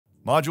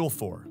Module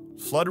 4.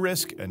 Flood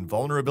Risk and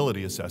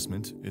Vulnerability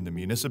Assessment in the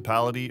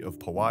Municipality of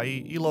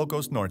Paua'i,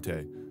 Ilocos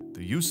Norte,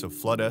 the use of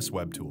FloodS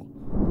web tool.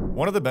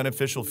 One of the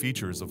beneficial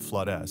features of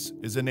FloodS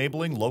is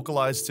enabling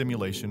localized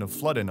simulation of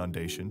flood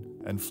inundation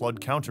and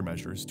flood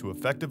countermeasures to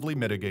effectively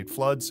mitigate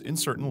floods in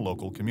certain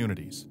local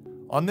communities.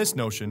 On this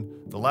notion,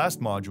 the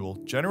last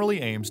module generally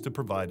aims to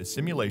provide a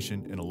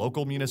simulation in a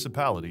local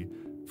municipality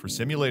for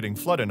simulating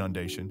flood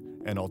inundation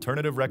and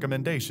alternative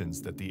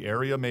recommendations that the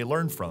area may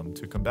learn from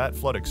to combat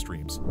flood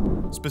extremes.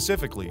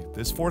 Specifically,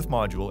 this fourth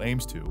module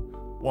aims to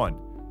 1.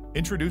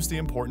 Introduce the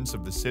importance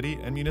of the city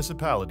and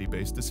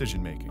municipality-based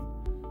decision-making.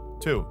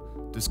 2.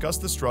 Discuss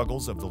the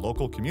struggles of the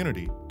local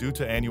community due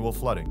to annual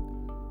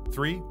flooding.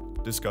 3.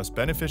 Discuss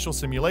beneficial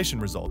simulation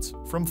results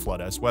from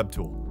FloodS web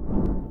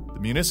tool. The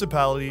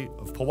municipality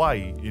of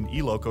Paua'i in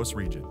Ilocos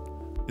region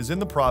is in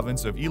the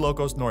province of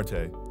Ilocos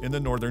Norte in the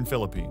northern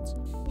Philippines,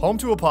 home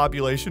to a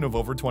population of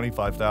over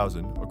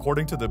 25,000,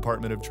 according to the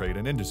Department of Trade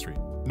and Industry.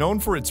 Known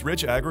for its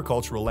rich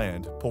agricultural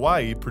land,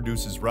 Paua'i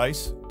produces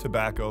rice,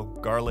 tobacco,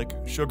 garlic,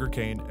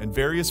 sugarcane, and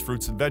various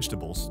fruits and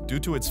vegetables due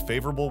to its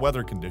favorable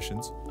weather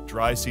conditions,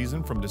 dry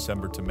season from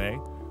December to May,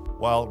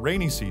 while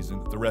rainy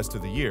season the rest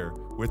of the year,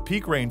 with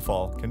peak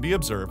rainfall, can be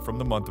observed from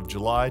the month of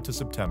July to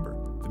September.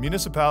 The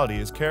municipality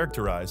is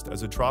characterized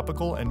as a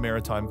tropical and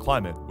maritime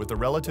climate with a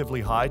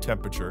relatively high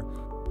temperature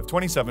of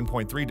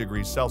 27.3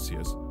 degrees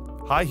Celsius.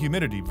 High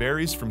humidity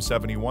varies from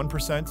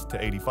 71% to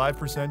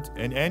 85%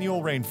 and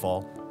annual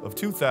rainfall of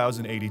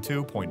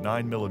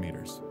 2,082.9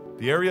 millimeters.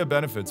 The area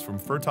benefits from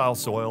fertile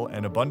soil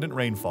and abundant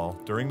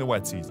rainfall during the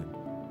wet season.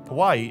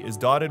 Paua'i is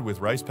dotted with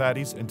rice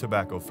paddies and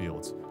tobacco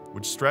fields,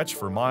 which stretch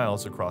for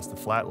miles across the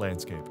flat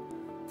landscape.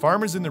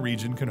 Farmers in the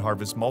region can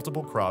harvest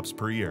multiple crops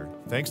per year,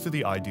 thanks to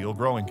the ideal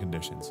growing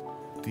conditions.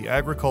 The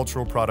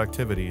agricultural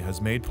productivity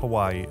has made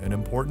Paua'i an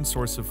important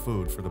source of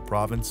food for the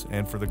province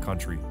and for the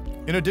country.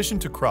 In addition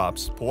to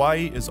crops,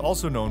 Paua'i is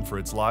also known for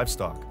its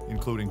livestock,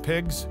 including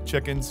pigs,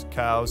 chickens,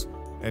 cows,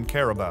 and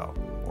carabao,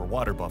 or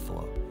water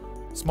buffalo.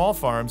 Small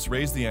farms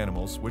raise the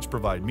animals, which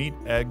provide meat,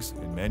 eggs,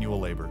 and manual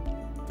labor.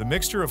 The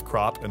mixture of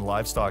crop and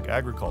livestock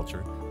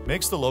agriculture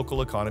makes the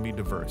local economy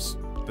diverse.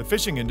 The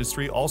fishing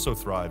industry also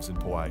thrives in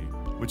Paua'i,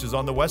 which is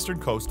on the western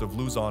coast of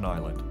Luzon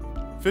Island.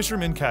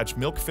 Fishermen catch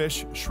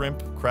milkfish,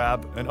 shrimp,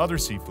 crab, and other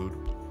seafood,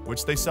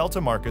 which they sell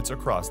to markets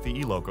across the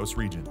Ilocos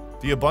region.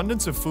 The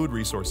abundance of food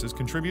resources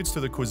contributes to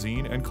the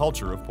cuisine and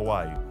culture of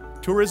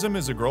Paua'i. Tourism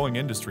is a growing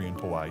industry in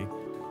Paua'i,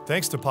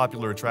 thanks to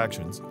popular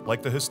attractions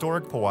like the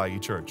historic Paua'i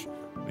Church,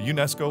 a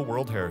UNESCO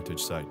World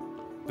Heritage Site.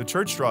 The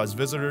church draws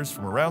visitors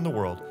from around the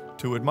world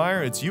to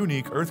admire its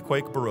unique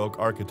earthquake Baroque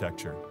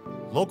architecture.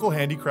 Local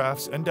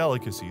handicrafts and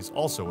delicacies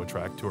also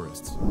attract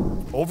tourists.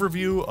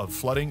 Overview of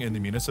flooding in the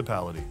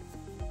municipality.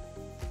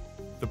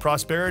 The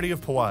prosperity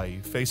of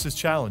Paua'i faces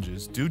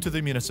challenges due to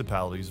the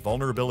municipality's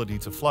vulnerability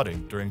to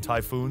flooding during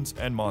typhoons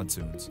and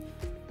monsoons.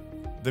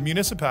 The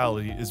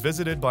municipality is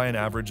visited by an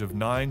average of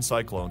 9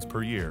 cyclones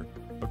per year,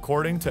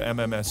 according to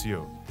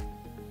MMSU.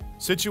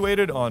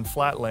 Situated on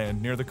flat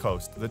land near the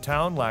coast, the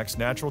town lacks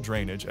natural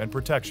drainage and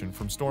protection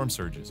from storm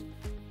surges.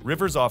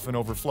 Rivers often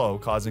overflow,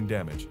 causing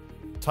damage.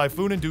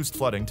 Typhoon-induced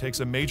flooding takes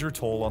a major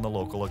toll on the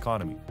local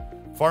economy.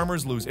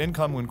 Farmers lose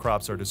income when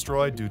crops are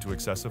destroyed due to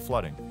excessive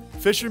flooding.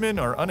 Fishermen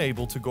are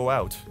unable to go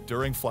out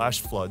during flash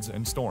floods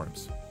and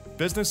storms.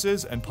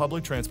 Businesses and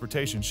public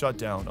transportation shut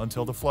down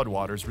until the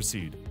floodwaters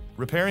recede.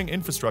 Repairing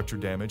infrastructure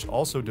damage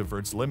also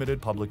diverts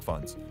limited public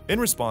funds. In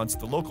response,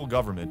 the local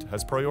government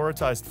has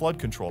prioritized flood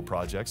control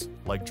projects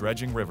like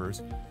dredging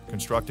rivers,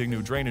 constructing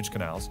new drainage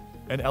canals,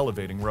 and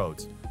elevating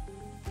roads.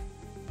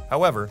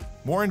 However,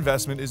 more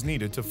investment is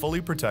needed to fully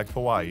protect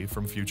Paua'i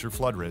from future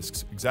flood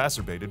risks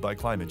exacerbated by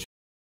climate change.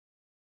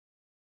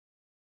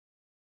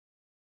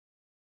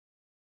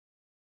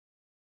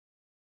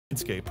 The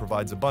landscape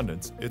provides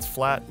abundance. Its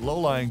flat,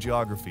 low-lying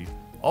geography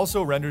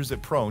also renders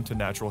it prone to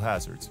natural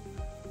hazards.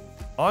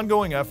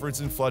 Ongoing efforts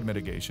in flood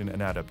mitigation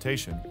and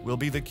adaptation will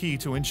be the key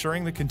to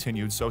ensuring the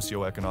continued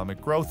socioeconomic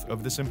growth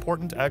of this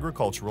important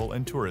agricultural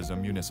and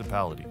tourism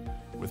municipality.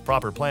 With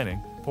proper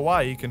planning,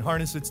 Paua'i can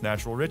harness its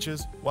natural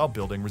riches while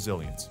building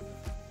resilience.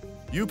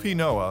 UP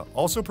NOAA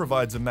also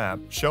provides a map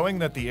showing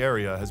that the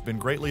area has been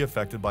greatly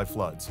affected by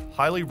floods,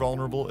 highly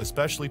vulnerable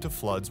especially to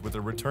floods with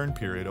a return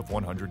period of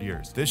 100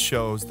 years. This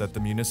shows that the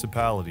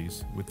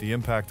municipalities, with the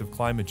impact of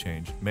climate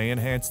change, may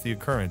enhance the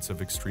occurrence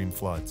of extreme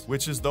floods,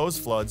 which is those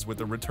floods with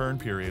a return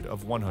period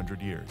of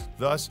 100 years.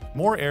 Thus,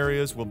 more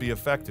areas will be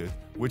affected,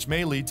 which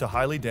may lead to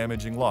highly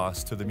damaging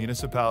loss to the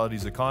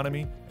municipality's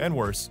economy and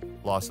worse,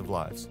 loss of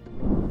lives.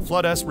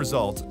 FloodS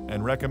result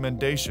and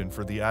recommendation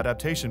for the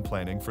adaptation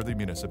planning for the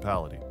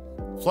municipality.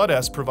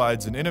 FloodS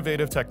provides an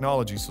innovative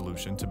technology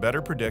solution to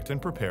better predict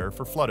and prepare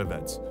for flood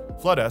events.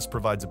 FloodS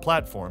provides a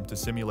platform to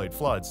simulate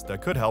floods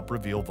that could help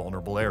reveal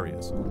vulnerable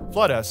areas.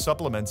 FloodS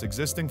supplements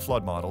existing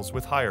flood models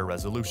with higher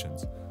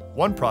resolutions.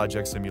 One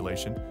project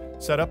simulation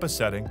set up a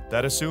setting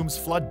that assumes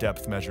flood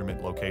depth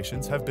measurement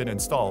locations have been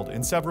installed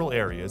in several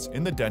areas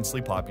in the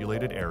densely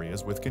populated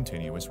areas with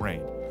continuous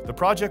rain. The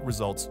project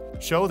results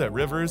show that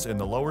rivers in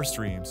the lower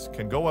streams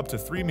can go up to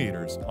 3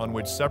 meters, on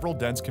which several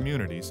dense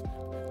communities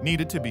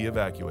needed to be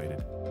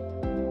evacuated.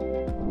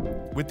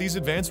 With these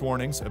advance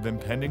warnings of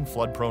impending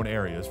flood-prone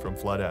areas from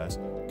Flood S,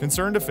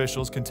 concerned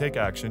officials can take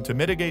action to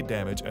mitigate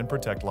damage and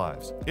protect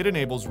lives. It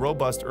enables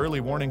robust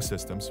early warning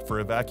systems for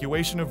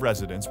evacuation of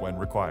residents when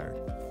required.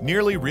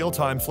 Nearly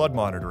real-time flood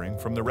monitoring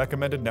from the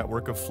recommended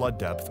network of flood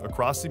depth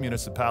across the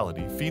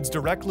municipality feeds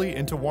directly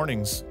into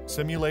warnings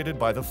simulated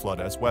by the Flood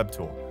S web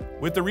tool.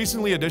 With the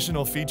recently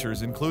additional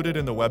features included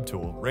in the web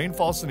tool,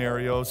 rainfall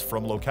scenarios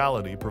from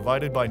locality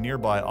provided by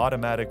nearby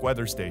automatic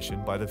weather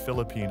station by the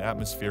Philippine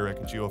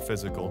Atmospheric,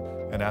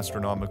 Geophysical, and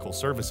Astronomical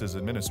Services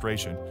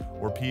Administration,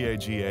 or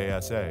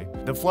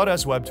PAGASA, the Flood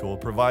S web tool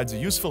provides a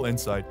useful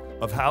insight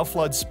of how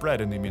floods spread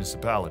in the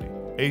municipality.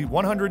 A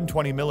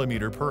 120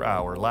 mm per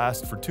hour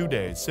lasts for 2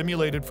 days,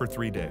 simulated for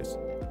 3 days.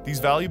 These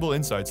valuable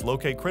insights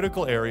locate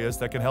critical areas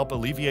that can help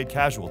alleviate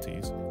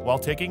casualties, while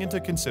taking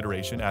into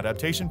consideration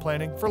adaptation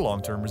planning for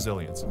long-term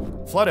resilience.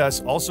 Flood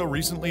S also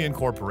recently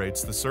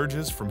incorporates the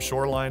surges from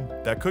shoreline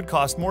that could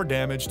cause more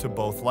damage to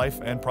both life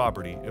and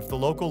property if the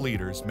local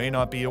leaders may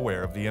not be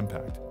aware of the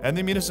impact. And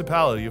the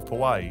municipality of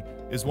Pauahi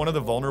is one of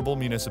the vulnerable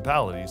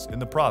municipalities in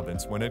the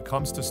province when it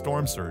comes to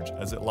storm surge,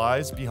 as it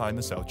lies behind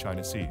the South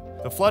China Sea.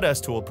 The Flood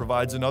S tool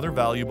provides another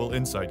valuable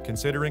insight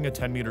considering a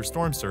 10-meter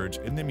storm surge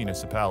in the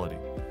municipality.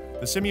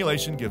 The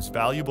simulation gives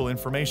valuable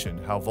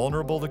information how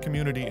vulnerable the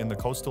community in the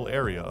coastal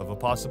area of a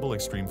possible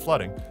extreme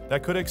flooding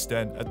that could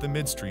extend at the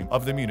midstream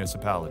of the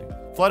municipality.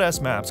 Flood S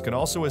maps can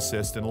also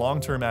assist in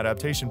long-term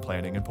adaptation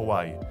planning in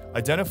Pauahi.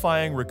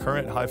 Identifying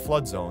recurrent high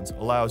flood zones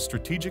allows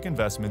strategic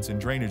investments in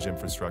drainage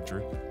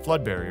infrastructure,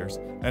 flood barriers,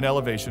 and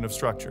elevation of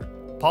structure.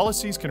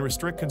 Policies can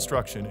restrict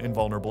construction in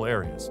vulnerable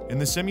areas. In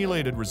the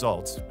simulated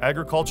results,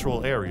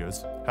 agricultural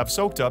areas have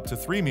soaked up to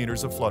 3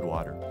 meters of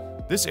floodwater.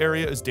 This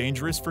area is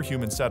dangerous for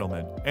human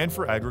settlement and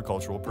for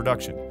agricultural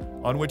production,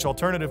 on which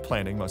alternative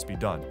planning must be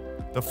done.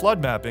 The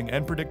flood mapping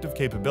and predictive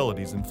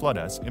capabilities in Flood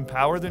S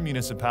empower the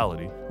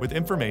municipality with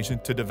information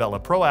to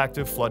develop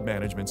proactive flood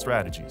management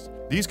strategies.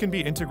 These can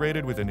be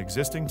integrated within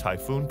existing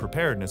typhoon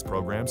preparedness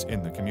programs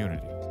in the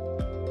community.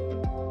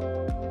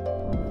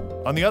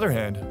 On the other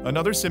hand,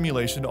 another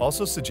simulation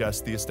also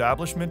suggests the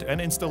establishment and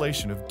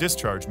installation of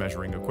discharge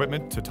measuring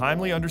equipment to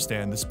timely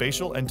understand the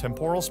spatial and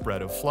temporal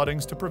spread of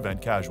floodings to prevent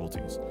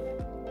casualties.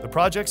 The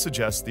project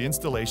suggests the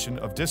installation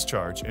of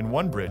discharge in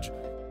one bridge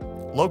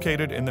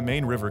located in the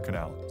main river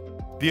canal.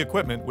 The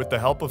equipment, with the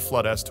help of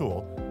Flood S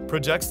tool,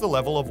 projects the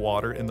level of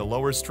water in the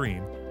lower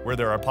stream where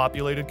there are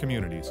populated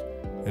communities,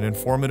 an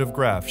informative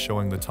graph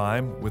showing the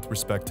time with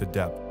respect to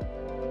depth.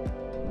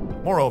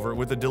 Moreover,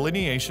 with the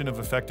delineation of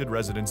affected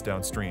residents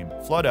downstream,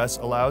 Flood S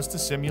allows to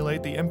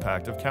simulate the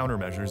impact of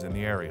countermeasures in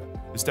the area.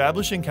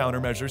 Establishing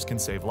countermeasures can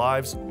save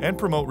lives and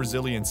promote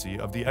resiliency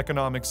of the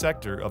economic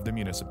sector of the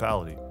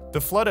municipality. The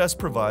Flood S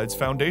provides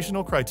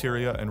foundational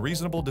criteria and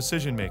reasonable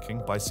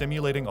decision-making by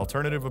simulating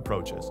alternative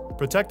approaches,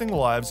 protecting the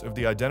lives of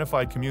the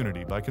identified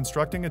community by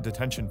constructing a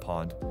detention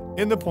pond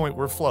in the point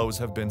where flows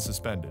have been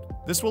suspended.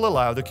 This will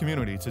allow the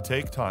community to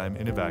take time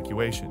in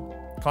evacuation.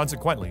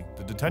 Consequently,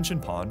 the detention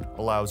pond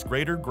allows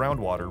greater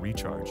groundwater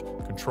recharge,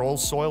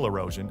 controls soil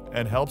erosion,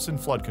 and helps in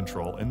flood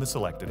control in the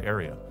selected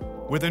area.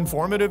 With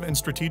informative and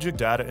strategic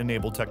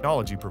data-enabled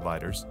technology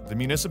providers, the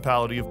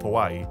municipality of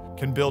Pauahi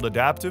can build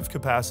adaptive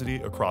capacity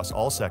across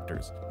all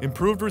sectors.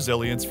 Improved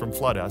resilience from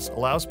Flood S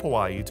allows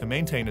Pauahi to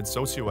maintain its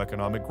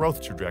socioeconomic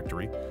growth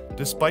trajectory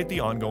despite the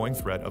ongoing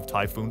threat of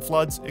typhoon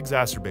floods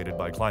exacerbated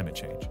by climate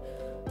change.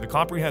 The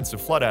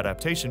comprehensive flood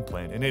adaptation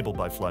plan enabled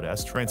by Flood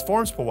S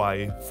transforms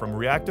Pauahi from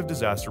reactive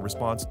disaster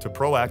response to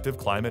proactive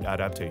climate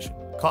adaptation.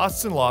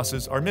 Costs and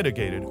losses are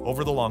mitigated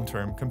over the long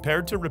term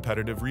compared to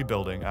repetitive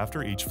rebuilding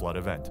after each flood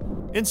event.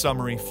 In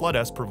summary, Flood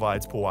S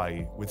provides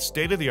Pauahi with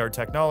state-of-the-art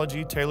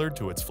technology tailored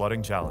to its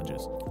flooding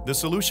challenges. The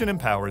solution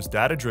empowers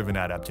data-driven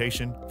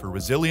adaptation for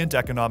resilient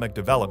economic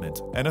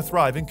development and a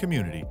thriving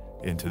community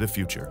into the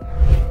future.